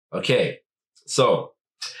Okay, so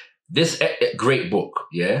this great book,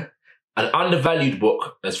 yeah, an undervalued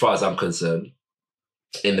book as far as I'm concerned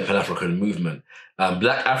in the Pan-African movement,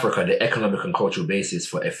 Black Africa, the Economic and Cultural Basis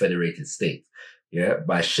for a Federated State, yeah,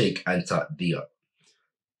 by Sheikh Anta Diop.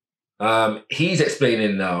 He's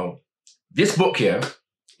explaining now, this book here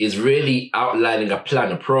is really outlining a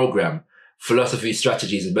plan, a program, philosophy,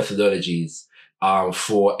 strategies, and methodologies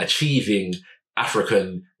for achieving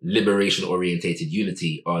African liberation-orientated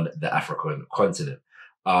unity on the African continent.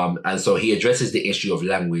 And so he addresses the issue of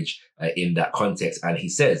language in that context. And he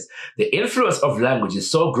says, the influence of language is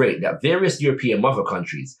so great that various European mother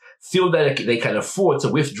countries feel that they can afford to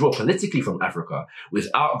withdraw politically from Africa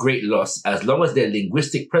without great loss as long as their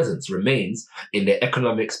linguistic presence remains in their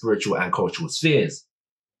economic, spiritual, and cultural spheres.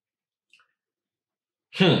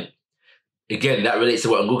 Again, that relates to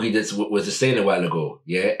what Ngugi was just saying a while ago,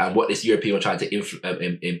 yeah, and what this European were trying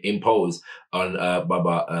to impose on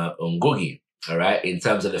Baba Ngugi, all right, in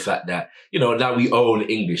terms of the fact that, you know, now we own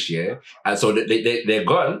English, yeah, and so they're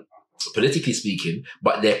gone, politically speaking,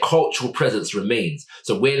 but their cultural presence remains.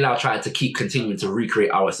 So we're now trying to keep continuing to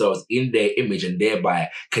recreate ourselves in their image and thereby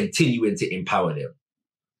continuing to empower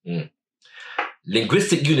them.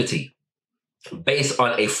 Linguistic unity based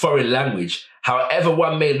on a foreign language, however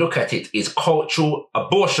one may look at it, is cultural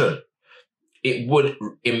abortion. It would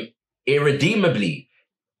irredeemably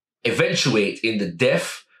eventuate in the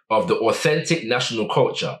death of the authentic national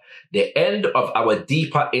culture, the end of our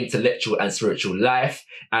deeper intellectual and spiritual life,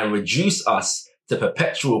 and reduce us to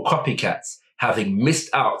perpetual copycats, having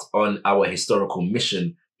missed out on our historical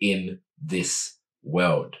mission in this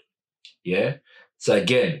world. Yeah? So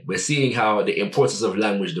again, we're seeing how the importance of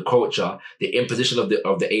language, the culture, the imposition of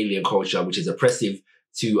the alien culture, which is oppressive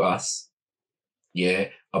to us, yeah,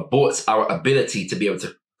 aborts our ability to be able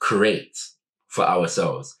to create for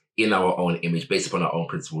ourselves in our own image, based upon our own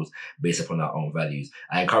principles, based upon our own values.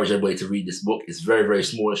 I encourage everybody to read this book. It's very, very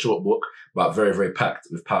small and short book, but very, very packed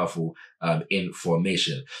with powerful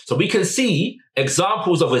information. So we can see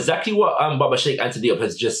examples of exactly what Baba Sheikh Anta Diop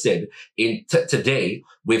has just said in today,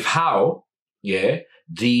 with how, yeah,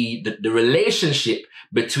 the relationship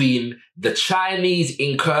between the Chinese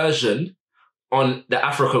incursion on the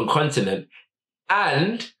African continent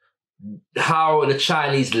and how the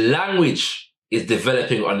Chinese language is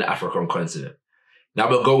developing on the African continent. Now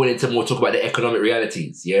we're going into more talk about the economic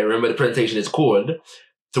realities. Yeah, remember the presentation is called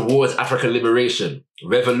Towards African Liberation,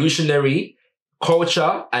 Revolutionary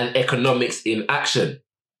Culture and Economics in Action.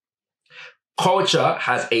 Culture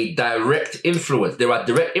has a direct influence. There are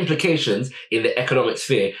direct implications in the economic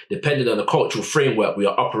sphere depending on the cultural framework we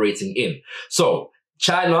are operating in. So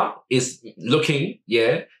China is looking,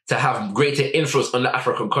 yeah, to have greater influence on the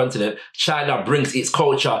African continent. China brings its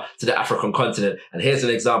culture to the African continent. And here's an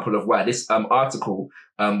example of why. This article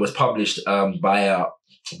was published by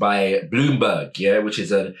Bloomberg, yeah, which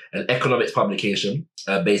is an economics publication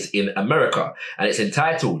based in America. And it's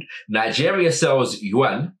entitled, Nigeria Sells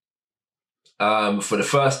Yuan for the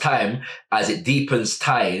first time as it deepens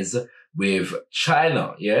ties with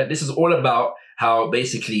China. Yeah, this is all about how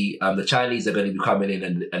basically the Chinese are going to be coming in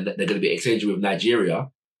and they're going to be exchanging with Nigeria,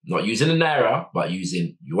 not using the naira, but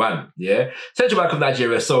using yuan. Yeah, Central Bank of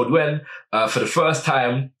Nigeria sold yuan for the first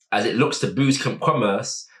time as it looks to boost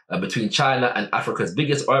commerce between China and Africa's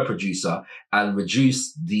biggest oil producer and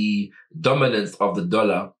reduce the dominance of the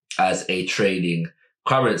dollar as a trading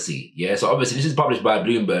currency. Yeah, so obviously this is published by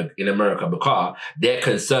Bloomberg in America because they're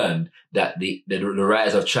concerned that the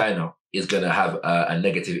rise of China is going to have a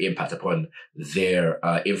negative impact upon their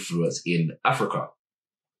influence in Africa.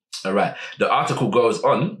 All right. The article goes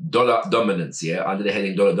on dollar dominance, yeah, under the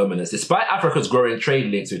heading dollar dominance. Despite Africa's growing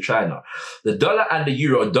trade links with China, the dollar and the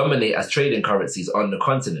euro dominate as trading currencies on the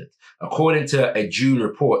continent. According to a June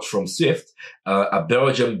report from SWIFT, a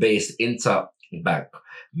Belgium-based interbank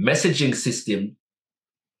messaging system,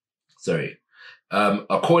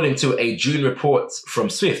 according to a June report from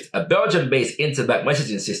SWIFT, a Belgium-based interbank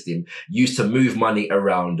messaging system used to move money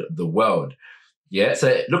around the world. Yeah,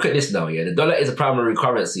 so look at this now, yeah. The dollar is a primary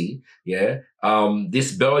currency, yeah.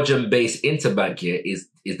 This Belgium-based interbank here is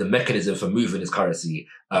the mechanism for moving this currency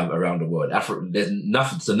around the world. There's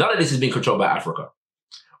nothing, so none of this is being controlled by Africa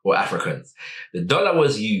or Africans. The dollar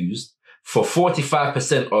was used for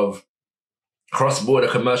 45% of cross-border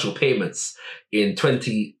commercial payments in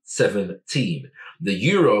 2017, the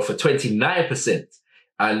euro for 29%,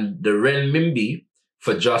 and the renminbi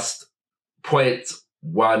for just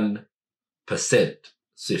 0.1%,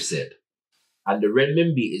 Swift said. And the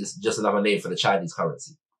renminbi is just another name for the Chinese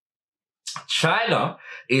currency. China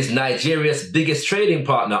is Nigeria's biggest trading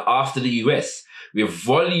partner after the US, with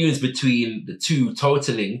volumes between the two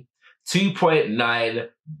totaling 2.9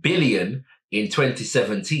 billion in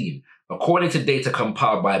 2017. According to data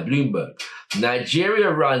compiled by Bloomberg,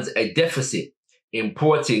 Nigeria runs a deficit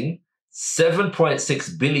importing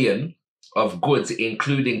 7.6 billion of goods,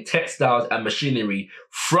 including textiles and machinery,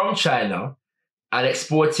 from China, and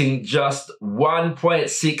exporting just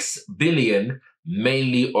 1.6 billion,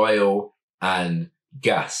 mainly oil and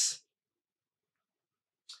gas.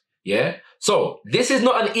 Yeah. So this is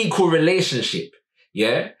not an equal relationship.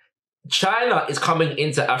 Yeah. China is coming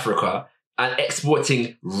into Africa and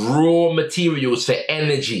exporting raw materials for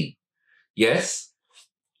energy. Yes.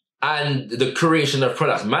 And the creation of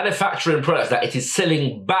products, manufacturing products that it is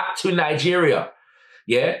selling back to Nigeria.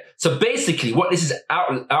 Yeah. So basically what this is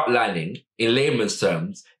outlining in layman's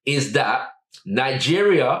terms is that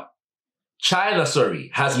China,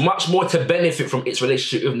 has much more to benefit from its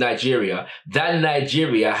relationship with Nigeria than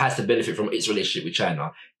Nigeria has to benefit from its relationship with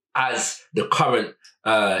China, as the current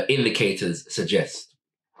indicators suggest.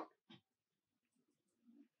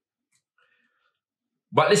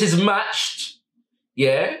 But this is matched,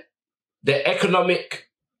 yeah, the economic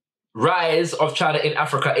rise of China in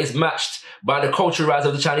Africa is matched by the cultural rise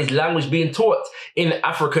of the Chinese language being taught in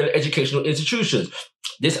African educational institutions.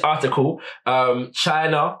 This article,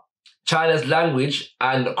 China's language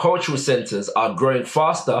and cultural centers are growing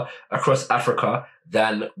faster across Africa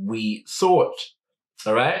than we thought.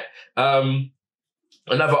 All right.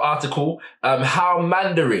 Another article, how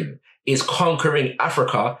Mandarin is conquering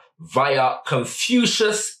Africa via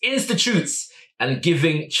Confucius institutes and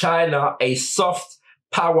giving China a soft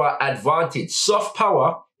power advantage. Soft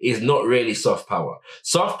power is not really soft power.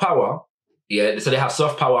 Soft power, yeah, so they have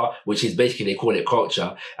soft power, which is basically, they call it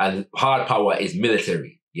culture, and hard power is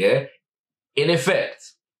military. Yeah. In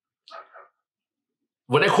effect,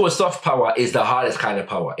 what they call soft power is the hardest kind of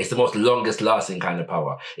power. It's the most longest lasting kind of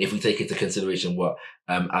power, if we take into consideration what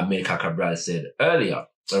Amilcar Cabral said earlier.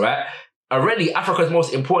 All right. Already, Africa's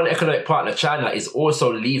most important economic partner, China, is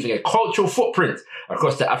also leaving a cultural footprint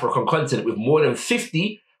across the African continent with more than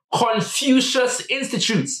 50 Confucius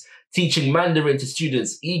institutes teaching Mandarin to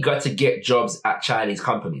students eager to get jobs at Chinese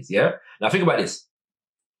companies. Yeah. Now think about this.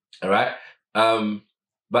 All right.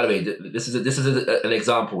 By the way, this is an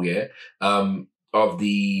example, yeah, of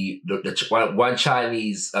the one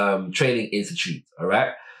Chinese training institute. All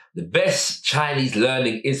right, the best Chinese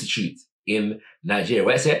learning institute in Nigeria.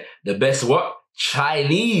 What I say? The best what?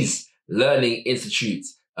 Chinese learning institute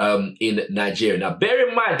in Nigeria. Now, bear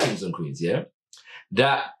in mind, kings and queens, yeah,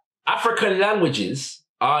 that African languages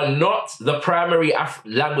are not the primary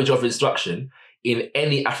language of instruction in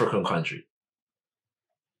any African country.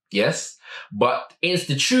 Yes, but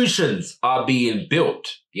institutions are being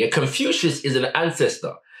built. Yeah, Confucius is an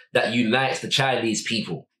ancestor that unites the Chinese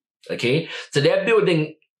people. Okay, so they're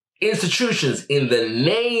building institutions in the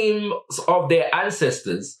names of their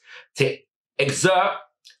ancestors to exert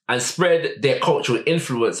and spread their cultural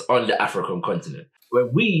influence on the African continent.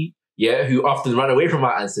 When we, yeah, who often run away from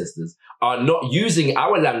our ancestors, are not using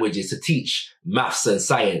our languages to teach maths and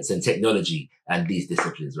science and technology and these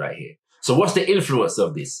disciplines right here. So what's the influence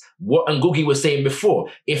of this? What Ngugi was saying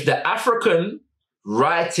before, if the African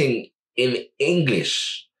writing in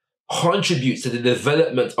English contributes to the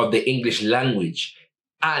development of the English language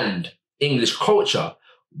and English culture,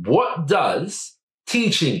 what does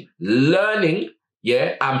teaching, learning,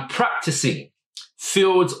 yeah, and practicing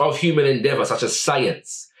fields of human endeavor such as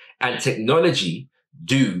science and technology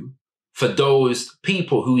do for those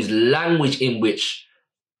people whose language in which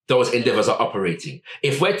those endeavors are operating?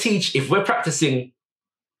 If we're practicing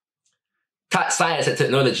science and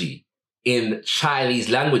technology in Chinese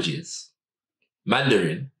languages,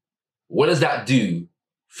 Mandarin, what does that do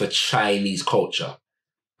for Chinese culture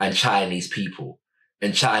and Chinese people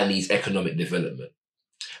and Chinese economic development?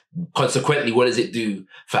 Consequently, what does it do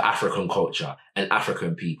for African culture and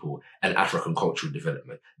African people and African cultural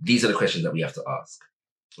development? These are the questions that we have to ask.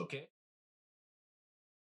 Okay.